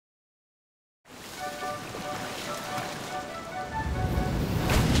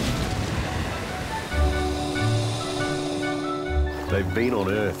they've been on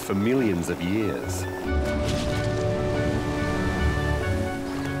Earth for millions of years.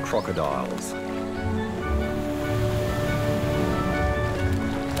 Crocodiles.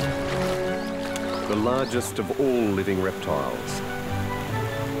 The largest of all living reptiles,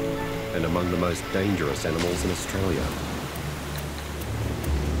 and among the most dangerous animals in Australia.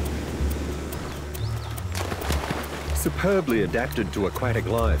 Superbly adapted to aquatic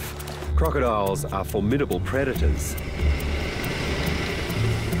life, crocodiles are formidable predators.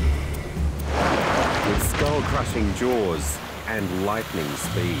 With skull-crushing jaws and lightning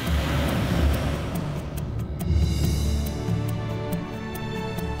speed.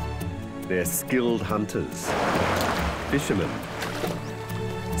 They're skilled hunters, fishermen,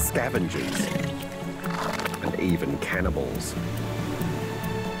 scavengers, and even cannibals.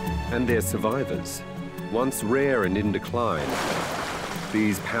 And they're survivors. Once rare and in decline,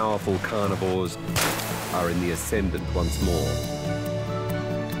 these powerful carnivores are in the ascendant once more.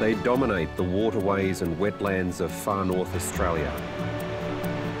 They dominate the waterways and wetlands of far north Australia,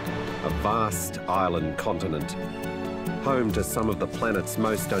 a vast island continent, home to some of the planet's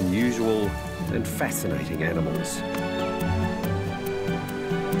most unusual and fascinating animals.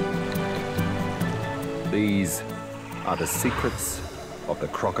 These are the secrets of the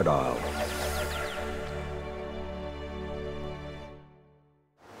crocodile.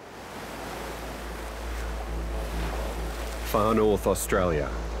 Far north Australia.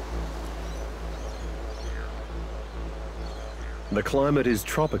 The climate is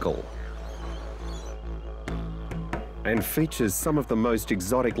tropical and features some of the most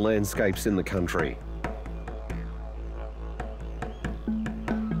exotic landscapes in the country.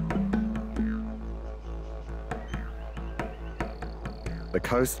 The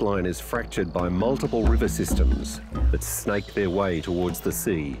coastline is fractured by multiple river systems that snake their way towards the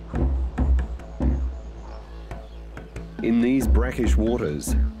sea. In these brackish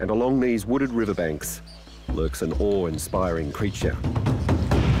waters and along these wooded riverbanks lurks an awe-inspiring creature.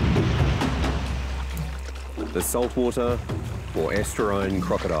 The saltwater or estuarine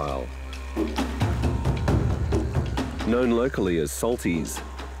crocodile. Known locally as salties,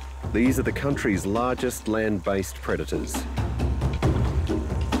 these are the country's largest land-based predators.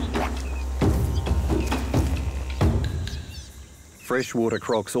 Freshwater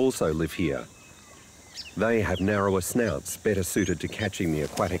crocs also live here. They have narrower snouts, better suited to catching the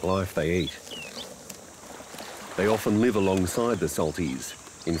aquatic life they eat. They often live alongside the salties,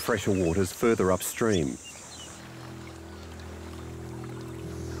 in fresher waters further upstream.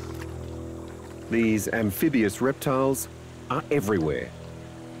 These amphibious reptiles are everywhere.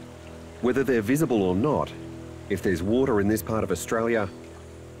 Whether they're visible or not, if there's water in this part of Australia,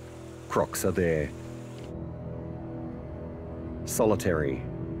 crocs are there. Solitary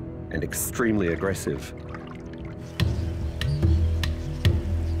and extremely aggressive.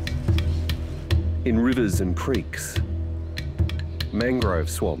 In rivers and creeks, mangrove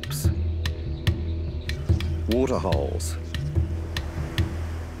swamps, waterholes,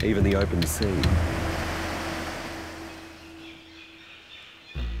 even the open sea.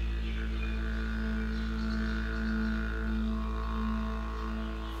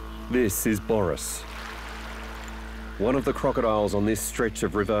 This is Boris, one of the crocodiles on this stretch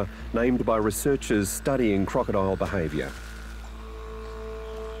of river named by researchers studying crocodile behaviour.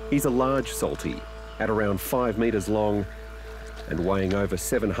 He's a large salty, at around 5 metres long and weighing over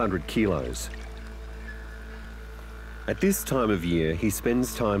 700 kilos. At this time of year, he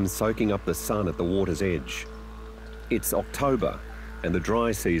spends time soaking up the sun at the water's edge. It's October and the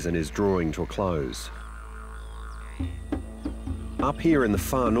dry season is drawing to a close. Up here in the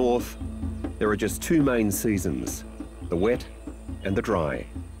far north, there are just two main seasons, the wet and the dry.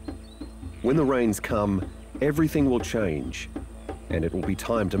 When the rains come, everything will change and it will be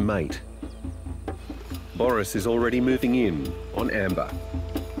time to mate. Boris is already moving in on amber.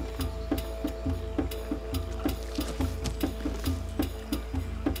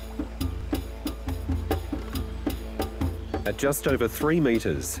 At just over 3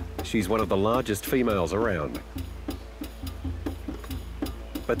 metres, she's one of the largest females around.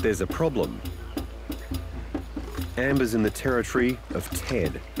 But there's a problem. Amber's in the territory of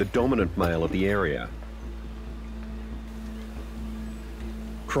Ted, the dominant male of the area.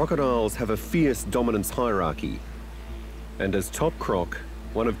 Crocodiles have a fierce dominance hierarchy, and as top croc,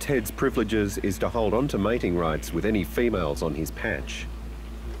 one of Ted's privileges is to hold on to mating rights with any females on his patch.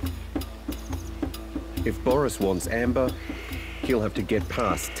 If Boris wants Amber, he'll have to get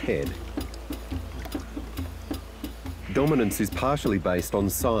past Ted. Dominance is partially based on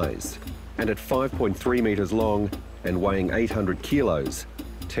size, and at 5.3 metres long and weighing 800 kilos,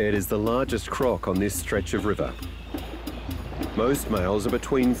 Ted is the largest croc on this stretch of river. Most males are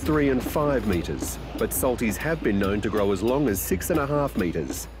between 3 and 5 metres, but salties have been known to grow as long as 6.5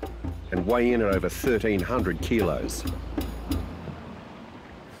 metres and weigh in at over 1,300 kilos.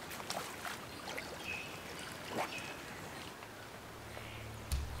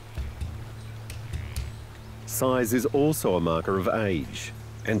 Size is also a marker of age,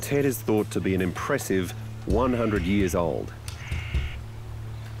 and Ted is thought to be an impressive 100 years old.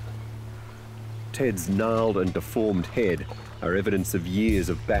 Ted's gnarled and deformed head are evidence of years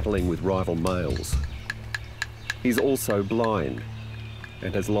of battling with rival males. He's also blind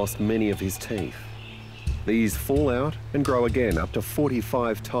and has lost many of his teeth. These fall out and grow again up to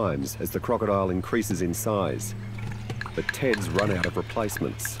 45 times as the crocodile increases in size. But Ted's run out of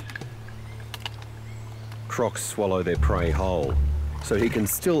replacements. Crocs swallow their prey whole, so he can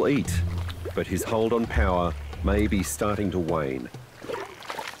still eat, but his hold on power may be starting to wane.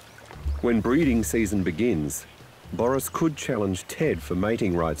 When breeding season begins, Boris could challenge Ted for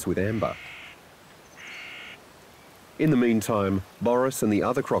mating rights with Amber. In the meantime, Boris and the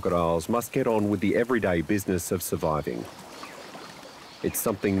other crocodiles must get on with the everyday business of surviving. It's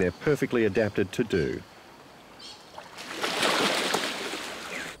something they're perfectly adapted to do.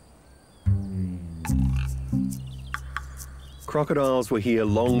 Crocodiles were here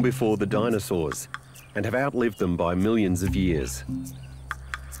long before the dinosaurs and have outlived them by millions of years.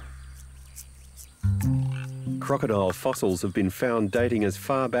 Crocodile fossils have been found dating as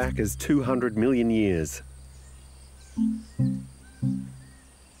far back as 200 million years.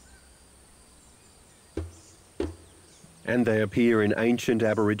 And they appear in ancient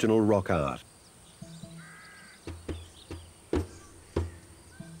Aboriginal rock art.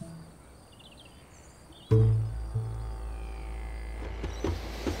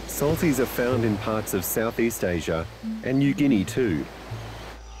 Salties are found in parts of Southeast Asia and New Guinea too.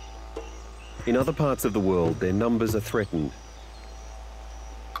 In other parts of the world, their numbers are threatened.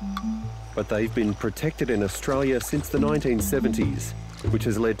 But they've been protected in Australia since the 1970s, which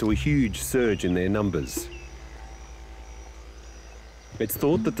has led to a huge surge in their numbers. It's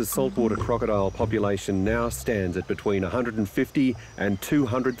thought that the saltwater crocodile population now stands at between 150 and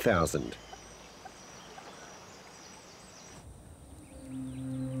 200,000.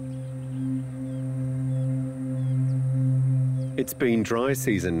 It's been dry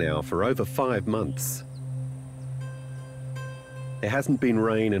season now for over 5 months. There hasn't been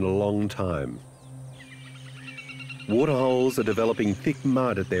rain in a long time. Waterholes are developing thick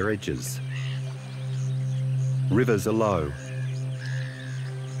mud at their edges. Rivers are low.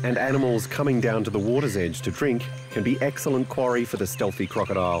 And animals coming down to the water's edge to drink can be excellent quarry for the stealthy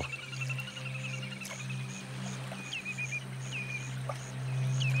crocodile.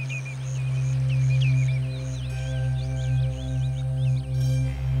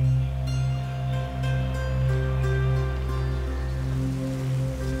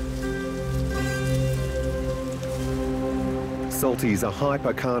 Salties are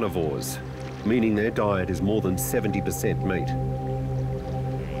hyper-carnivores, meaning their diet is more than 70% meat.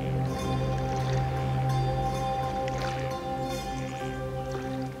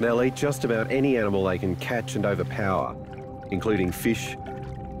 They'll eat just about any animal they can catch and overpower, including fish,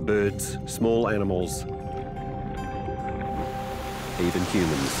 birds, small animals, even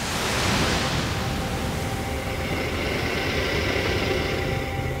humans.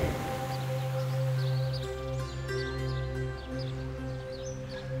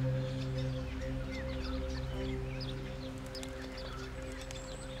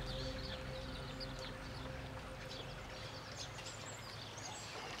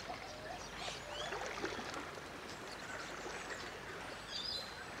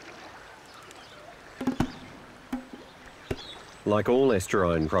 Like all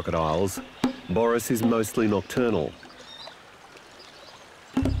estuarine crocodiles, Boris is mostly nocturnal.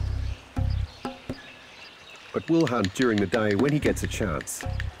 But will hunt during the day when he gets a chance.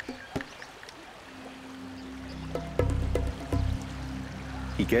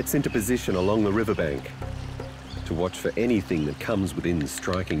 He gets into position along the riverbank to watch for anything that comes within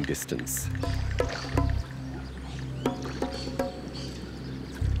striking distance.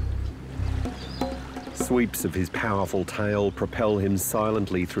 Sweeps of his powerful tail propel him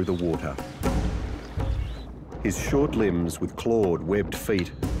silently through the water. His short limbs with clawed, webbed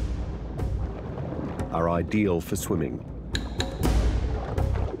feet are ideal for swimming.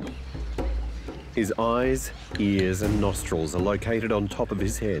 His eyes, ears and nostrils are located on top of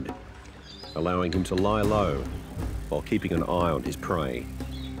his head, allowing him to lie low while keeping an eye on his prey.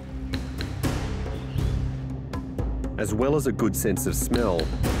 As well as a good sense of smell,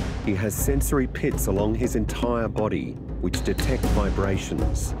 he has sensory pits along his entire body which detect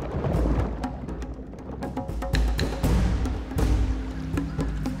vibrations.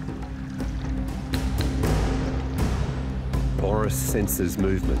 Boris senses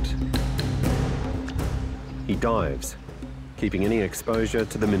movement. He dives, keeping any exposure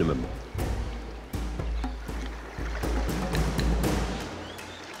to the minimum.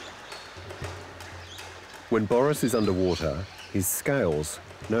 When Boris is underwater, his scales,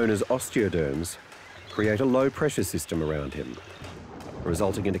 known as osteoderms, create a low-pressure system around him,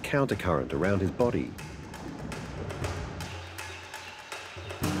 resulting in a countercurrent around his body.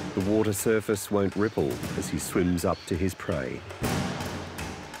 The water surface won't ripple as he swims up to his prey.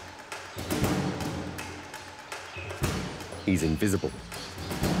 He's invisible.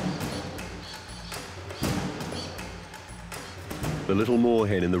 The little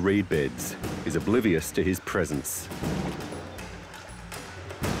moorhen in the reed beds is oblivious to his presence.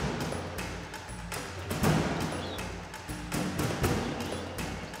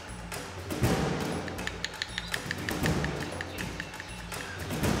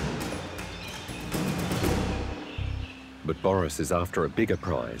 But Boris is after a bigger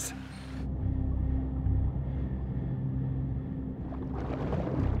prize.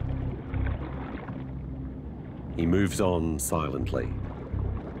 He moves on silently.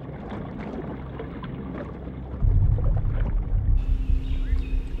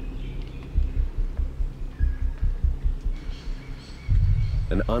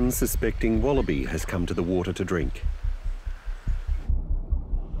 An unsuspecting wallaby has come to the water to drink.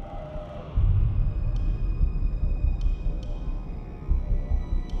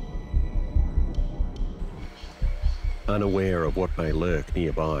 Unaware of what may lurk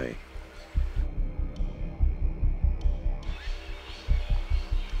nearby.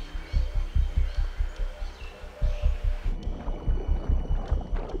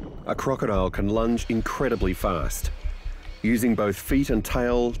 A crocodile can lunge incredibly fast, using both feet and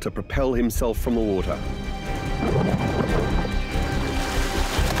tail to propel himself from the water.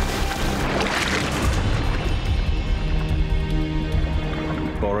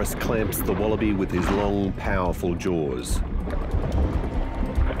 Boris clamps the wallaby with his long, powerful jaws.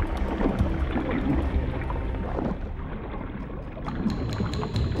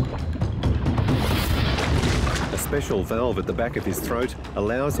 A special valve at the back of his throat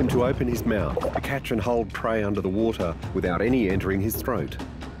allows him to open his mouth to catch and hold prey under the water without any entering his throat.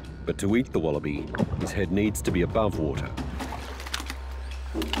 But to eat the wallaby, his head needs to be above water.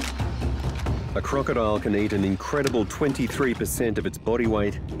 A crocodile can eat an incredible 23% of its body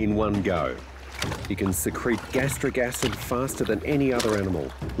weight in one go. It can secrete gastric acid faster than any other animal,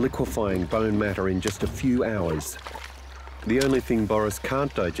 liquefying bone matter in just a few hours. The only thing Boris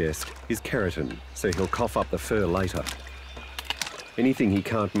can't digest is keratin, so he'll cough up the fur later. Anything he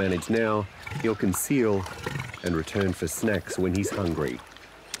can't manage now, he'll conceal and return for snacks when he's hungry.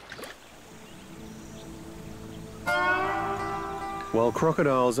 While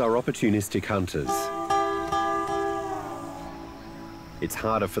crocodiles are opportunistic hunters, it's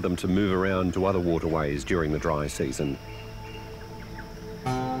harder for them to move around to other waterways during the dry season.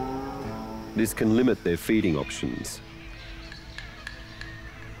 This can limit their feeding options.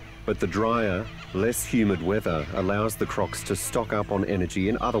 But the drier, less humid weather allows the crocs to stock up on energy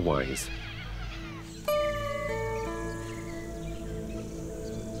in other ways.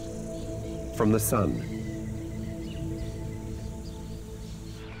 From the sun.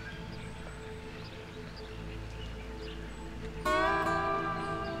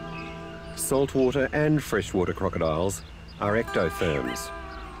 Saltwater and freshwater crocodiles are ectotherms,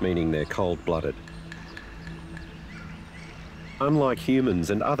 meaning they're cold-blooded. Unlike humans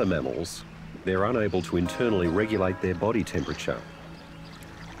and other mammals, they're unable to internally regulate their body temperature.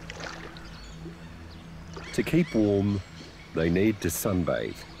 To keep warm, they need to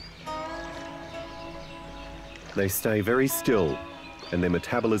sunbathe. They stay very still, and their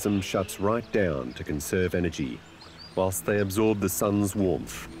metabolism shuts right down to conserve energy, whilst they absorb the sun's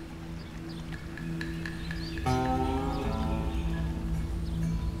warmth.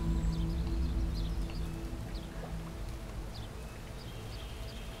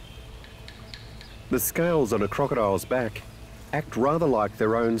 The scales on a crocodile's back act rather like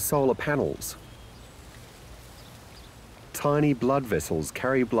their own solar panels. Tiny blood vessels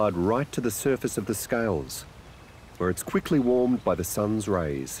carry blood right to the surface of the scales, where it's quickly warmed by the sun's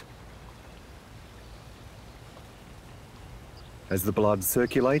rays. As the blood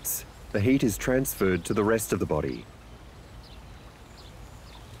circulates, the heat is transferred to the rest of the body.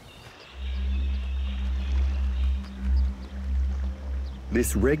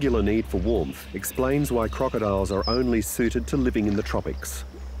 This regular need for warmth explains why crocodiles are only suited to living in the tropics.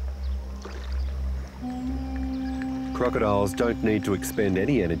 Crocodiles don't need to expend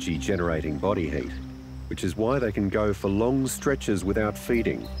any energy generating body heat, which is why they can go for long stretches without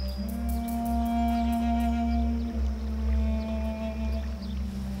feeding.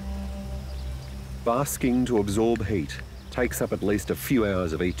 Basking to absorb heat takes up at least a few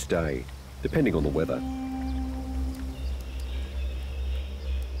hours of each day, depending on the weather.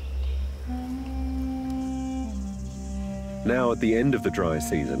 Now, at the end of the dry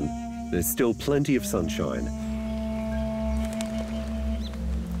season, there's still plenty of sunshine.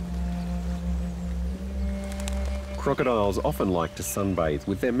 Crocodiles often like to sunbathe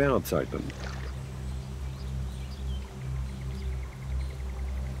with their mouths open.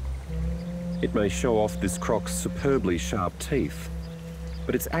 It may show off this croc's superbly sharp teeth,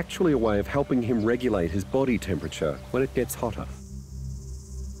 but it's actually a way of helping him regulate his body temperature when it gets hotter.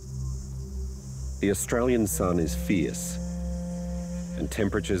 The Australian sun is fierce, and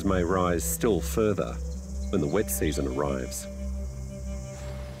temperatures may rise still further when the wet season arrives.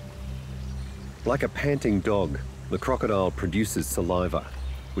 Like a panting dog, the crocodile produces saliva,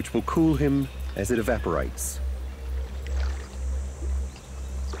 which will cool him as it evaporates.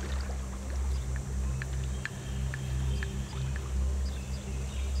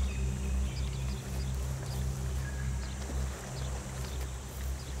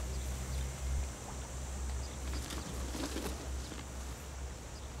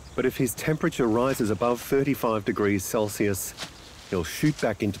 But if his temperature rises above 35 degrees Celsius, he'll shoot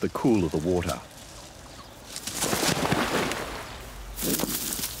back into the cool of the water.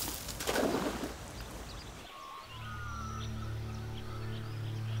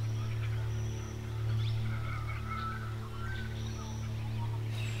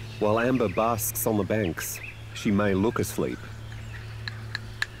 While Amber basks on the banks, she may look asleep,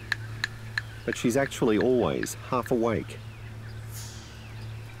 but she's actually always half awake.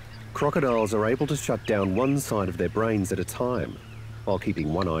 Crocodiles are able to shut down one side of their brains at a time while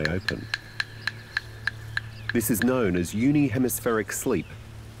keeping one eye open. This is known as unihemispheric sleep.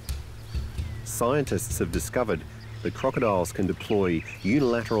 Scientists have discovered that crocodiles can deploy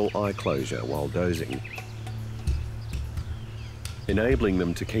unilateral eye closure while dozing, enabling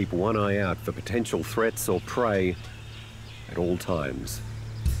them to keep one eye out for potential threats or prey at all times.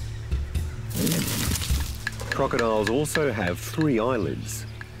 Crocodiles also have 3 eyelids,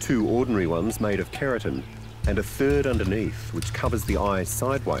 2 ordinary ones made of keratin, and a third underneath which covers the eye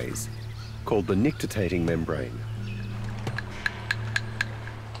sideways, called the nictitating membrane.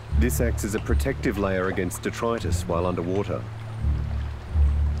 This acts as a protective layer against detritus while underwater.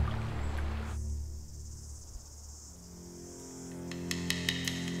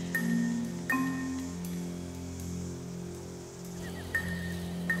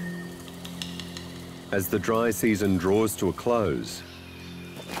 As the dry season draws to a close,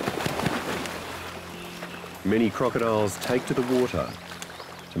 many crocodiles take to the water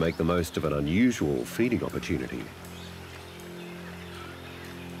to make the most of an unusual feeding opportunity.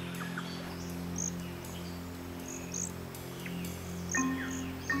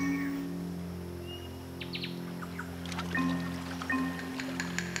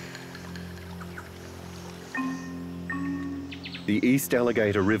 The East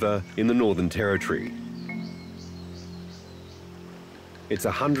Alligator River in the Northern Territory. It's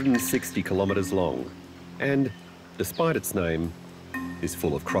 160 kilometres long and, despite its name, is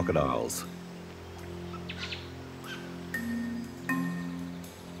full of crocodiles.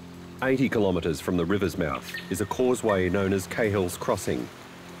 80 kilometres from the river's mouth is a causeway known as Cahill's Crossing.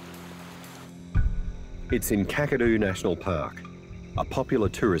 It's in Kakadu National Park, a popular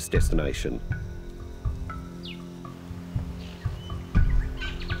tourist destination.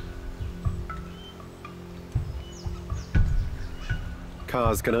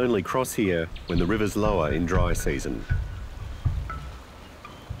 Cars can only cross here when the river's lower in dry season.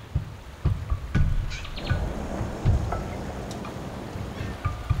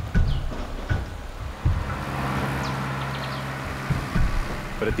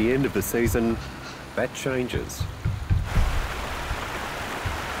 But at the end of the season, that changes.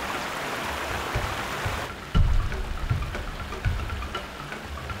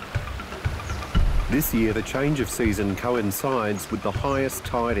 This year, the change of season coincides with the highest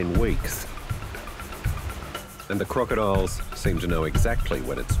tide in weeks. And the crocodiles seem to know exactly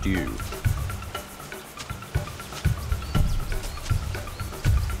when it's due.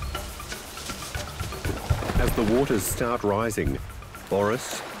 As the waters start rising,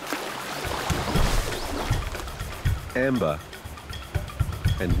 Boris, Amber,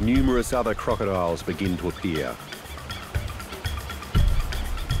 and numerous other crocodiles begin to appear.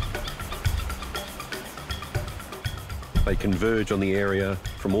 They converge on the area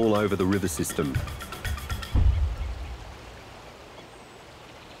from all over the river system.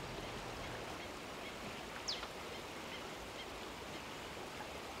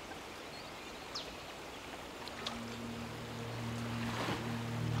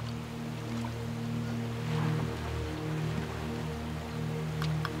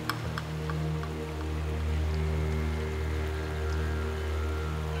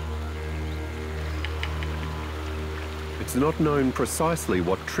 It's not known precisely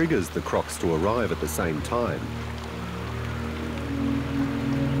what triggers the crocs to arrive at the same time.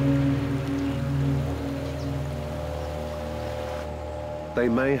 They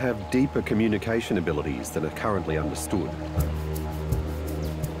may have deeper communication abilities than are currently understood.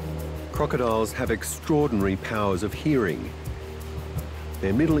 Crocodiles have extraordinary powers of hearing.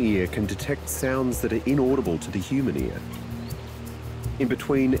 Their middle ear can detect sounds that are inaudible to the human ear. In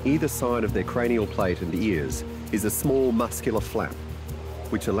between either side of their cranial plate and ears is a small muscular flap,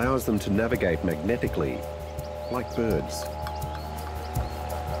 which allows them to navigate magnetically, like birds.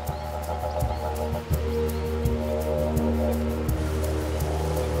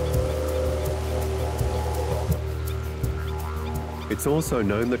 It's also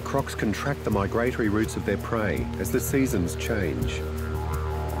known that crocs can track the migratory routes of their prey as the seasons change.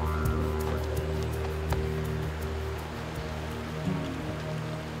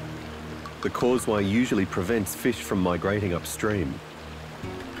 The causeway usually prevents fish from migrating upstream.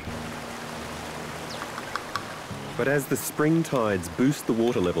 But as the spring tides boost the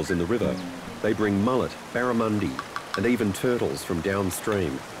water levels in the river, they bring mullet, barramundi, and even turtles from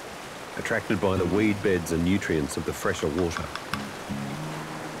downstream, attracted by the weed beds and nutrients of the fresher water.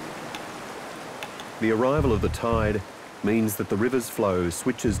 The arrival of the tide means that the river's flow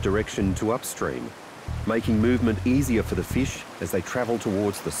switches direction to upstream, making movement easier for the fish as they travel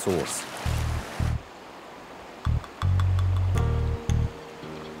towards the source.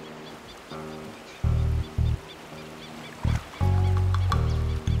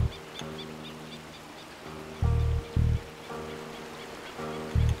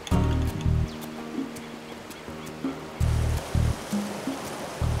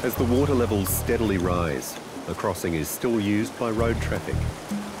 As the water levels steadily rise, the crossing is still used by road traffic.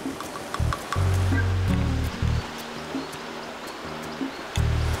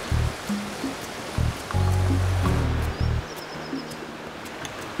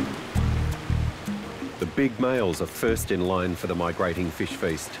 The big males are first in line for the migrating fish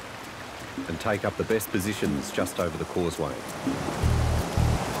feast and take up the best positions just over the causeway.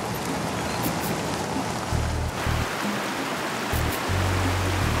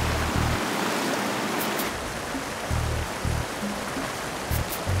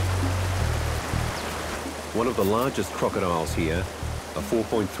 One of the largest crocodiles here, a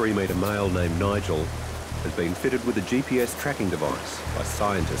 4.3 metre male named Nigel, has been fitted with a GPS tracking device by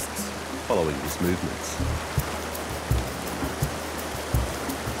scientists following his movements.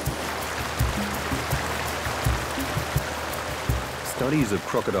 Studies of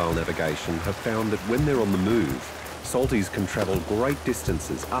crocodile navigation have found that when they're on the move, salties can travel great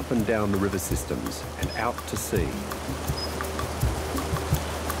distances up and down the river systems and out to sea.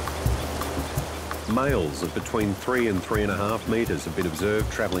 Males of between 3 and 3.5 metres have been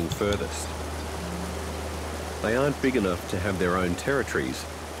observed travelling furthest. They aren't big enough to have their own territories,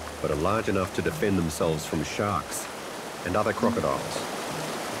 but are large enough to defend themselves from sharks and other crocodiles.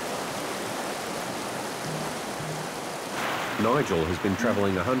 Nigel has been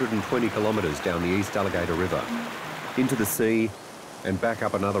travelling 120 kilometres down the East Alligator River, into the sea and back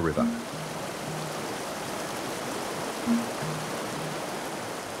up another river.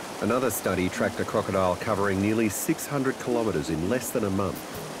 Another study tracked a crocodile covering nearly 600 kilometres in less than a month.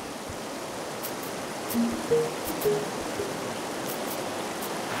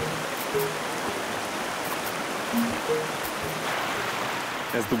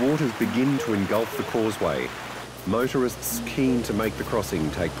 As the waters begin to engulf the causeway, motorists keen to make the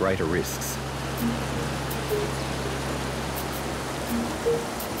crossing take greater risks.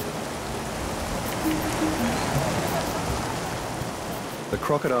 The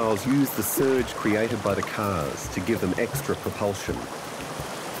crocodiles use the surge created by the cars to give them extra propulsion.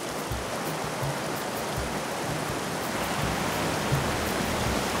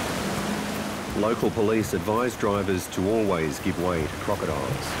 Local police advise drivers to always give way to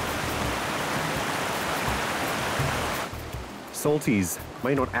crocodiles. Salties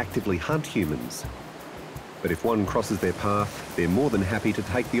may not actively hunt humans, but if one crosses their path, they're more than happy to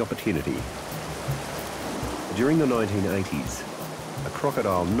take the opportunity. During the 1980s, a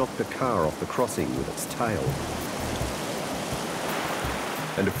crocodile knocked a car off the crossing with its tail.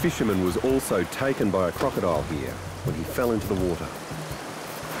 And a fisherman was also taken by a crocodile here when he fell into the water.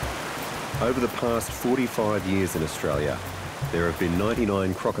 Over the past 45 years in Australia, there have been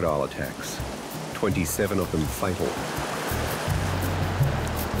 99 crocodile attacks, 27 of them fatal.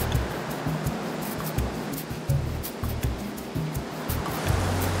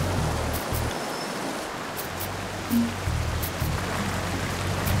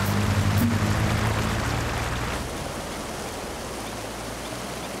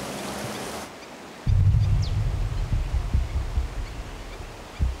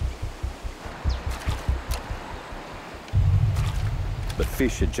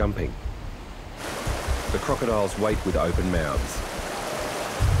 fish are jumping. The crocodiles wait with open mouths,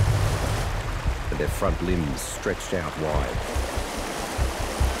 and their front limbs stretched out wide.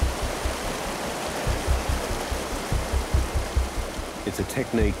 It's a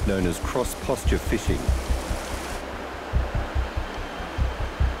technique known as cross-posture fishing.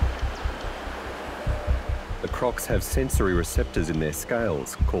 The crocs have sensory receptors in their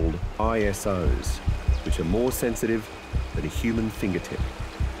scales called ISOs, which are more sensitive than a human fingertip.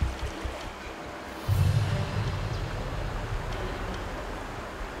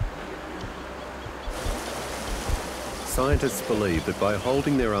 Scientists believe that by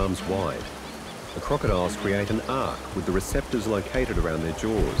holding their arms wide, the crocodiles create an arc with the receptors located around their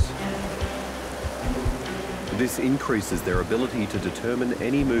jaws. This increases their ability to determine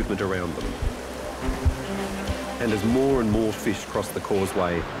any movement around them. And as more and more fish cross the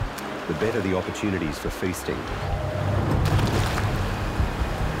causeway, the better the opportunities for feasting.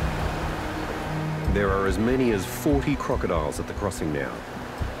 There are as many as 40 crocodiles at the crossing now.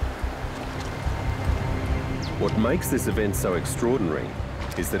 What makes this event so extraordinary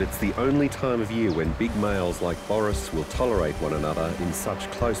is that it's the only time of year when big males like Boris will tolerate one another in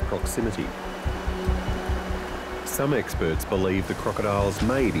such close proximity. Some experts believe the crocodiles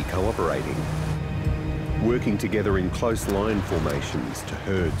may be cooperating, working together in close line formations to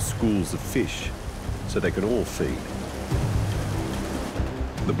herd schools of fish so they can all feed.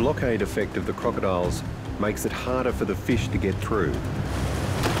 The blockade effect of the crocodiles makes it harder for the fish to get through.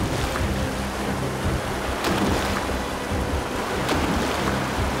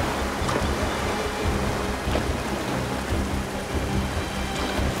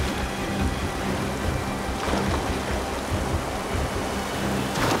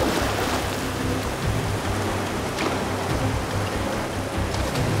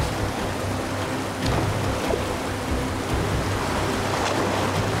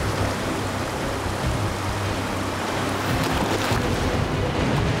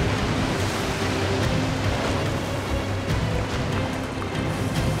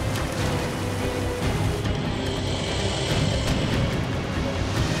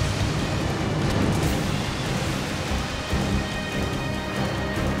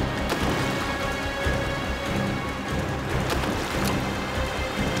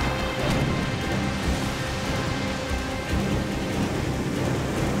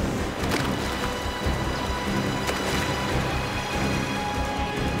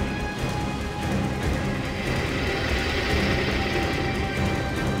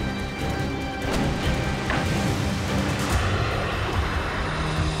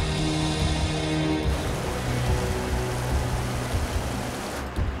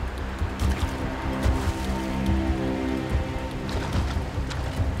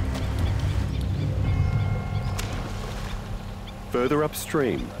 Further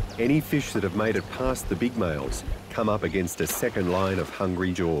upstream, any fish that have made it past the big males come up against a second line of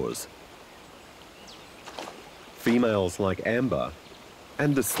hungry jaws. Females like Amber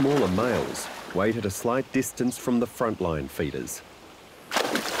and the smaller males wait at a slight distance from the frontline feeders.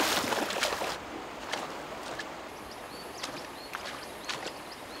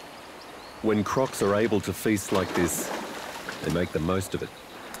 When crocs are able to feast like this, they make the most of it.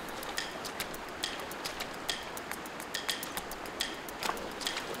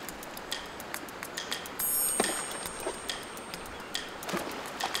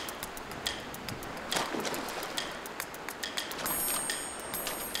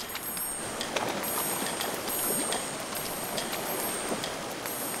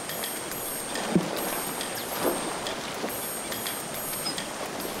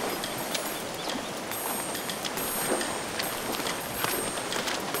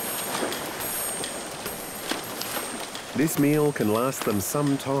 This meal can last them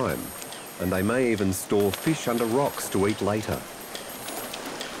some time, and they may even store fish under rocks to eat later.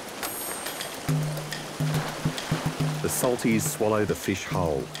 The salties swallow the fish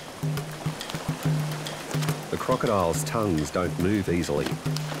whole. The crocodiles' tongues don't move easily,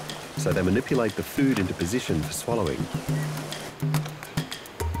 so they manipulate the food into position for swallowing.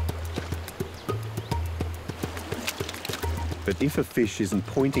 But if a fish isn't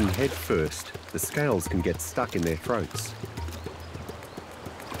pointing head first, the scales can get stuck in their throats.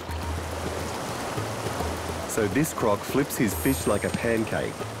 So this croc flips his fish like a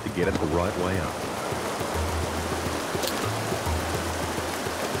pancake to get it the right way up.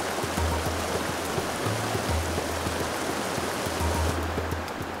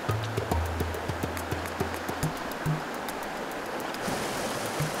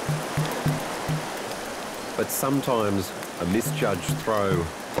 But sometimes a misjudged throw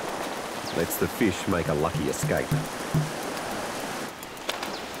lets the fish make a lucky escape.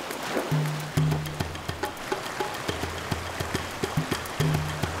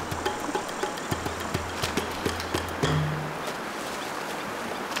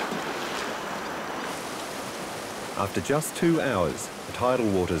 After just 2 hours, the tidal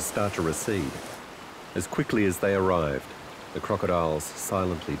waters start to recede. As quickly as they arrived, the crocodiles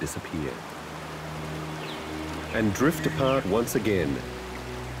silently disappear and drift apart once again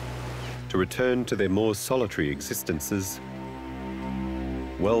to return to their more solitary existences,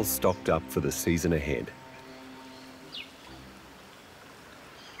 well stocked up for the season ahead.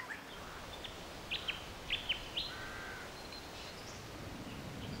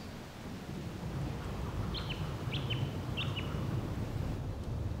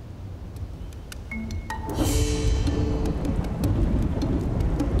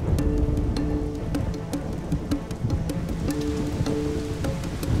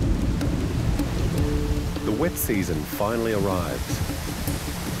 The wet season finally arrives.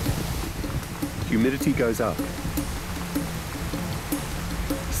 Humidity goes up.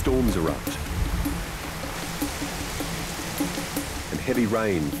 Storms erupt. And heavy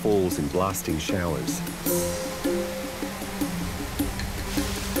rain falls in blasting showers.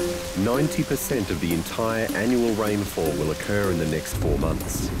 90% of the entire annual rainfall will occur in the next 4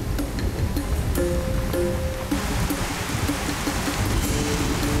 months.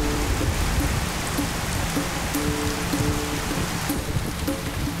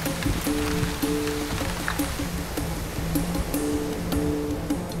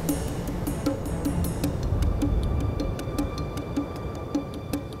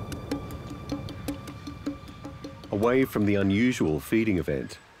 Away from the unusual feeding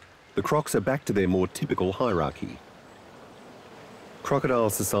event, the crocs are back to their more typical hierarchy. Crocodile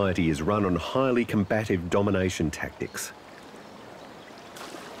society is run on highly combative domination tactics.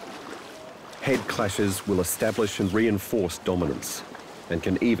 Head clashes will establish and reinforce dominance, and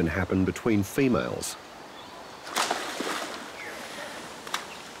can even happen between females.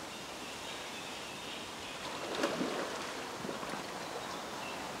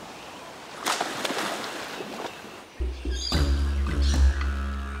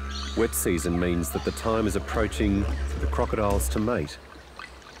 Wet season means that the time is approaching for the crocodiles to mate.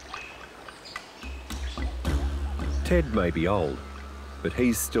 Ted may be old, but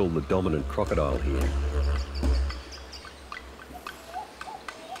he's still the dominant crocodile here.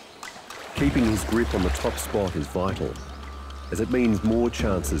 Keeping his grip on the top spot is vital, as it means more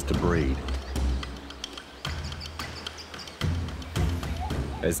chances to breed.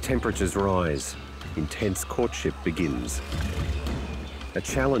 As temperatures rise, intense courtship begins. A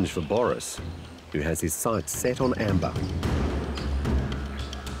challenge for Boris, who has his sights set on Amber.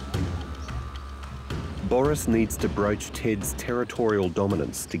 Boris needs to broach Ted's territorial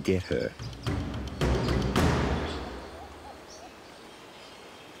dominance to get her.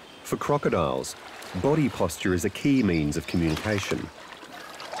 For crocodiles, body posture is a key means of communication.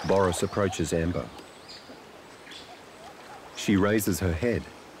 Boris approaches Amber. She raises her head,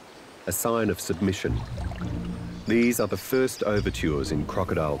 a sign of submission. These are the first overtures in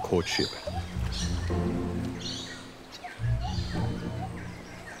crocodile courtship.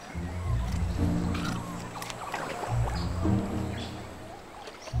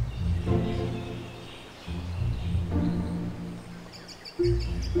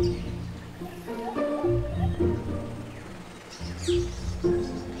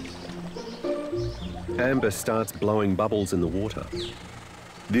 Amber starts blowing bubbles in the water.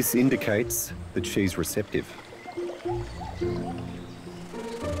 This indicates that she's receptive.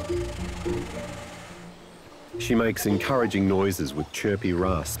 She makes encouraging noises with chirpy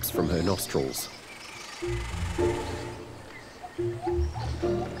rasps from her nostrils.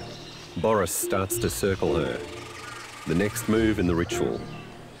 Boris starts to circle her, the next move in the ritual.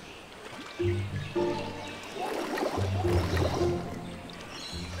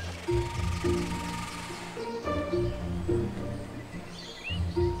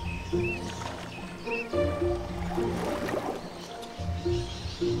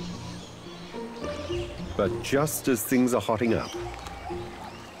 But just as things are hotting up,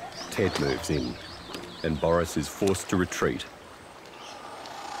 Ted moves in, and Boris is forced to retreat.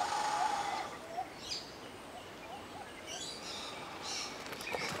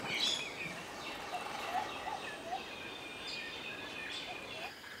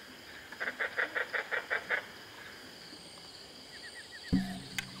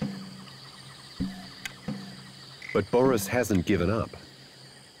 But Boris hasn't given up.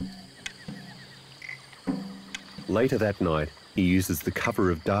 Later that night, he uses the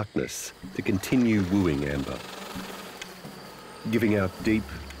cover of darkness to continue wooing Amber, giving out deep,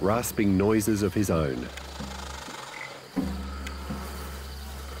 rasping noises of his own.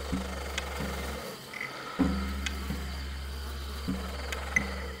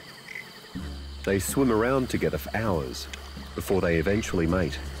 They swim around together for hours before they eventually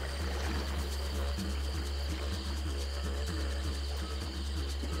mate.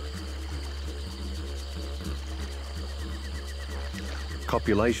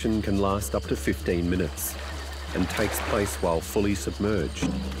 Copulation can last up to 15 minutes and takes place while fully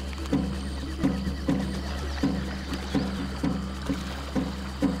submerged.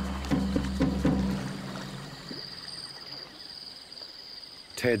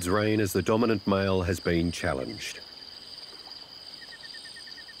 Ted's reign as the dominant male has been challenged.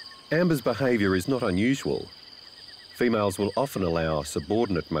 Amber's behaviour is not unusual. Females will often allow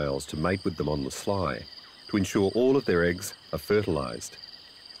subordinate males to mate with them on the sly to ensure all of their eggs are fertilised.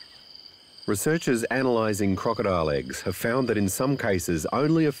 Researchers analysing crocodile eggs have found that in some cases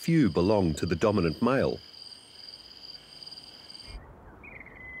only a few belong to the dominant male.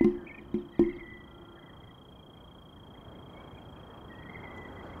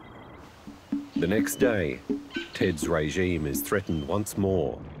 The next day, Ted's regime is threatened once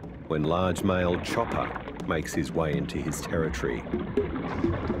more when large male Chopper makes his way into his territory.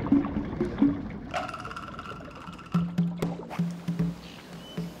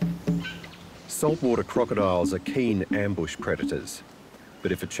 Saltwater crocodiles are keen ambush predators,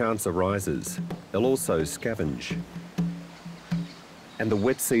 but if a chance arises, they'll also scavenge. And the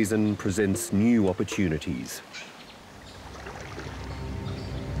wet season presents new opportunities.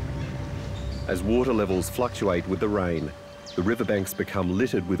 As water levels fluctuate with the rain, the riverbanks become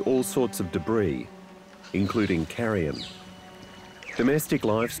littered with all sorts of debris, including carrion. Domestic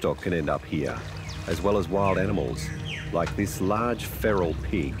livestock can end up here, as well as wild animals, like this large feral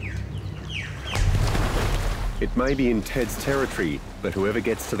pig. It may be in Ted's territory, but whoever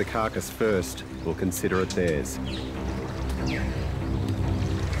gets to the carcass first will consider it theirs.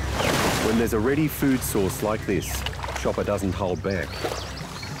 When there's a ready food source like this, Chopper doesn't hold back.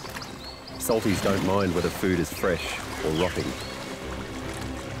 Salties don't mind whether food is fresh or rotting.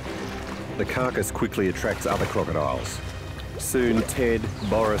 The carcass quickly attracts other crocodiles. Soon, Ted,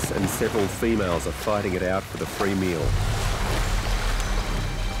 Boris and several females are fighting it out for the free meal.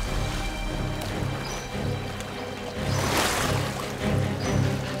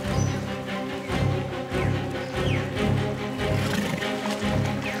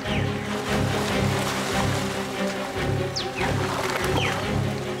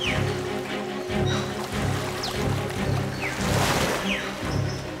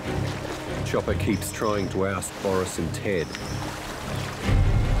 Chopper keeps trying to oust Boris and Ted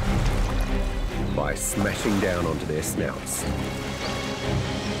by smashing down onto their snouts.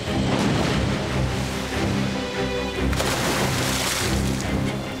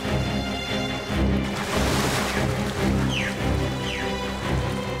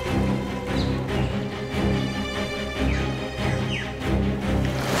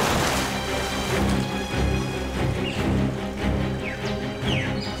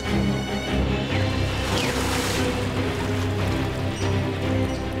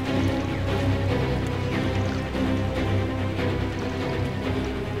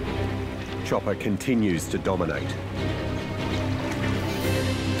 Chopper continues to dominate.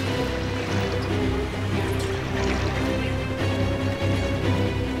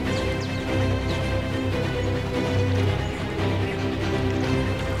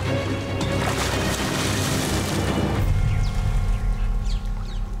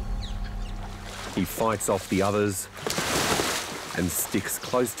 He fights off the others and sticks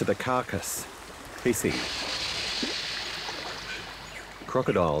close to the carcass, hissing.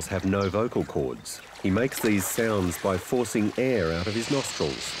 Crocodiles have no vocal cords. He makes these sounds by forcing air out of his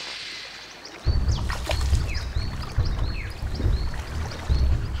nostrils.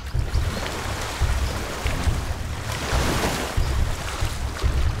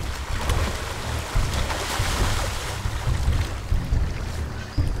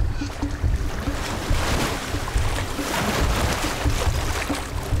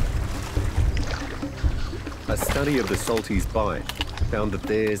 A study of the salties' bite found that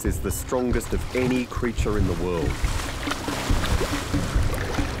theirs is the strongest of any creature in the world.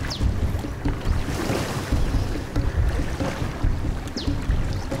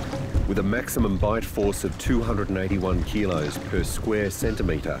 With a maximum bite force of 281 kilos per square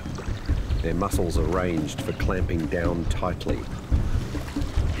centimetre, their muscles are arranged for clamping down tightly.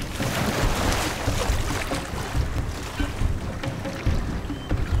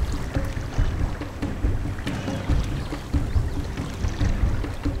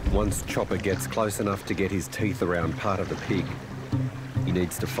 Once Chopper gets close enough to get his teeth around part of the pig, he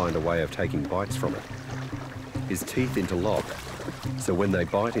needs to find a way of taking bites from it. His teeth interlock, so when they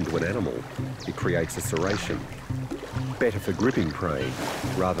bite into an animal, it creates a serration. Better for gripping prey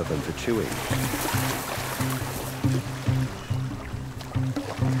rather than for chewing.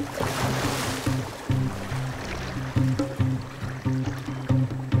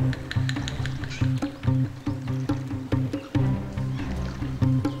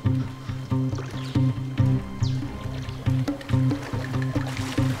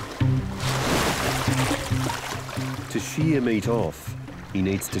 To shear meat off, he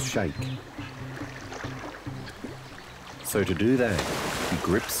needs to shake. So to do that, he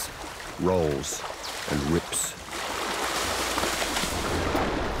grips, rolls, and rips.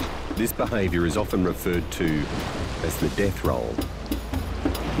 This behaviour is often referred to as the death roll.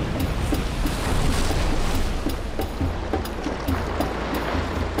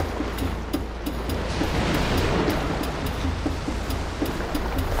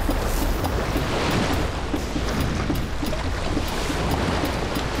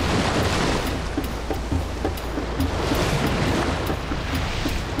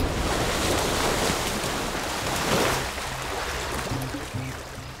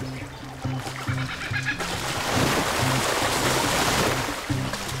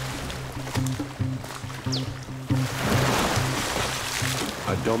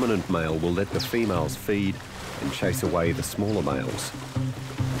 A dominant male will let the females feed and chase away the smaller males.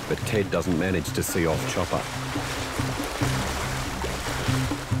 But Ted doesn't manage to see off Chopper.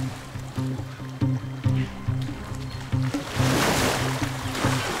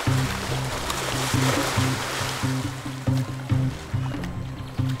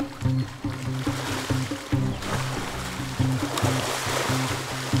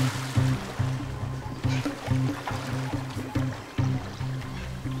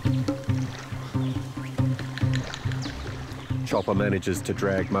 Chopper manages to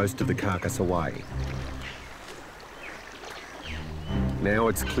drag most of the carcass away. Now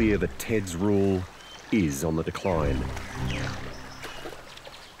it's clear that Ted's rule is on the decline.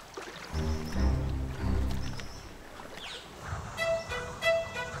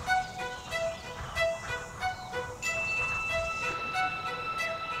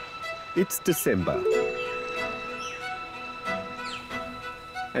 It's December.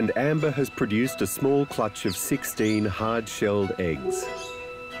 And Amber has produced a small clutch of 16 hard-shelled eggs.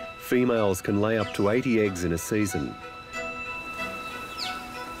 Females can lay up to 80 eggs in a season.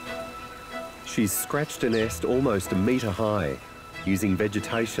 She's scratched a nest almost a metre high, using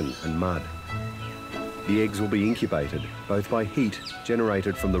vegetation and mud. The eggs will be incubated, both by heat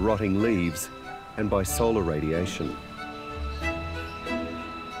generated from the rotting leaves and by solar radiation.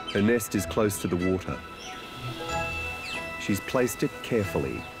 Her nest is close to the water. She's placed it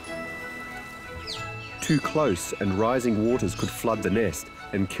carefully. Too close and rising waters could flood the nest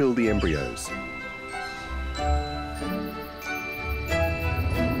and kill the embryos.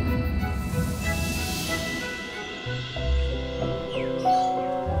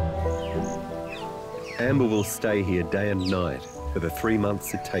 Amber will stay here day and night for the 3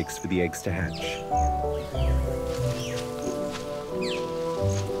 months it takes for the eggs to hatch.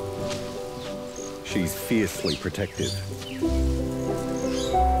 She's fiercely protective.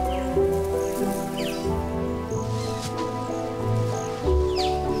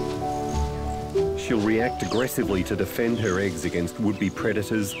 She'll react aggressively to defend her eggs against would-be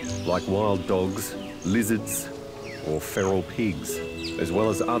predators like wild dogs, lizards, or feral pigs, as well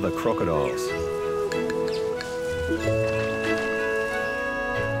as other crocodiles.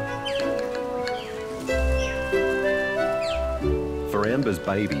 For Amber's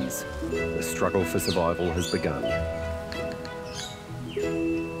babies, the struggle for survival has begun.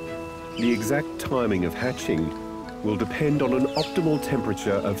 The exact timing of hatching will depend on an optimal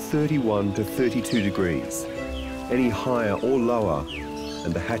temperature of 31 to 32 degrees. Any higher or lower,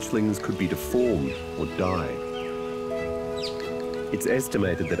 and the hatchlings could be deformed or die. It's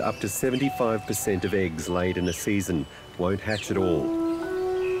estimated that up to 75% of eggs laid in a season won't hatch at all.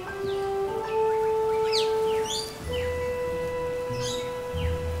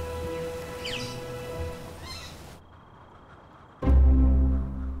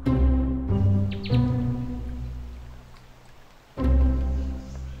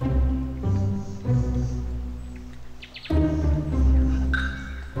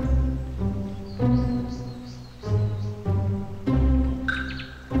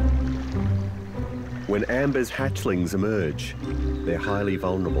 When Amber's hatchlings emerge, they're highly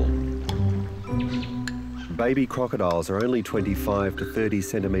vulnerable. Baby crocodiles are only 25 to 30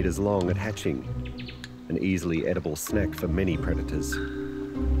 centimetres long at hatching, an easily edible snack for many predators.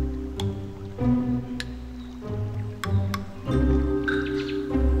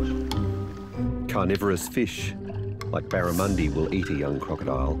 Carnivorous fish, like barramundi, will eat a young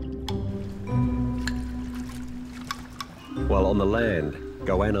crocodile. While on the land,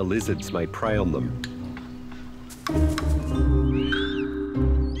 goanna lizards may prey on them.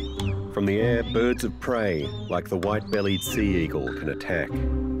 From the air, birds of prey, like the white-bellied sea eagle, can attack.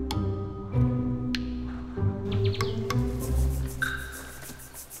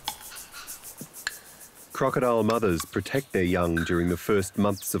 Crocodile mothers protect their young during the first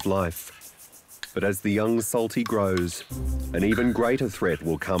months of life. But as the young salty grows, an even greater threat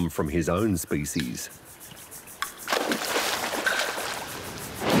will come from his own species.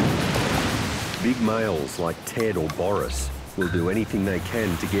 Big males like Ted or Boris will do anything they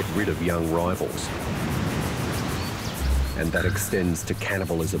can to get rid of young rivals. And that extends to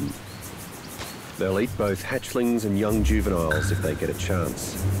cannibalism. They'll eat both hatchlings and young juveniles if they get a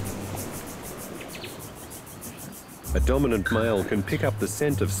chance. A dominant male can pick up the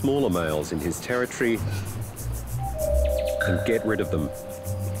scent of smaller males in his territory and get rid of them.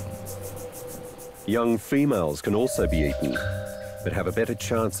 Young females can also be eaten, but have a better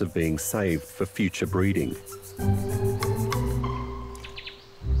chance of being saved for future breeding.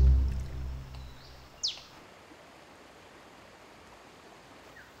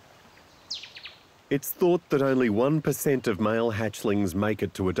 It's thought that only 1% of male hatchlings make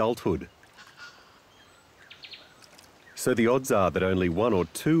it to adulthood. So the odds are that only 1 or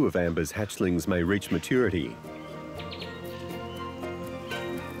 2 of Amber's hatchlings may reach maturity.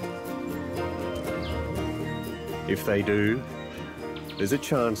 If they do, there's a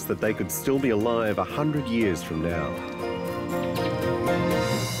chance that they could still be alive 100 years from now.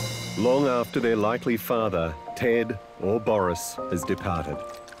 Long after their likely father, Ted or Boris, has departed.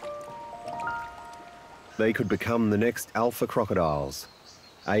 They could become the next alpha crocodiles,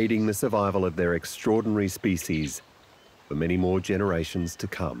 aiding the survival of their extraordinary species for many more generations to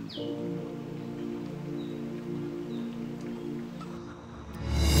come.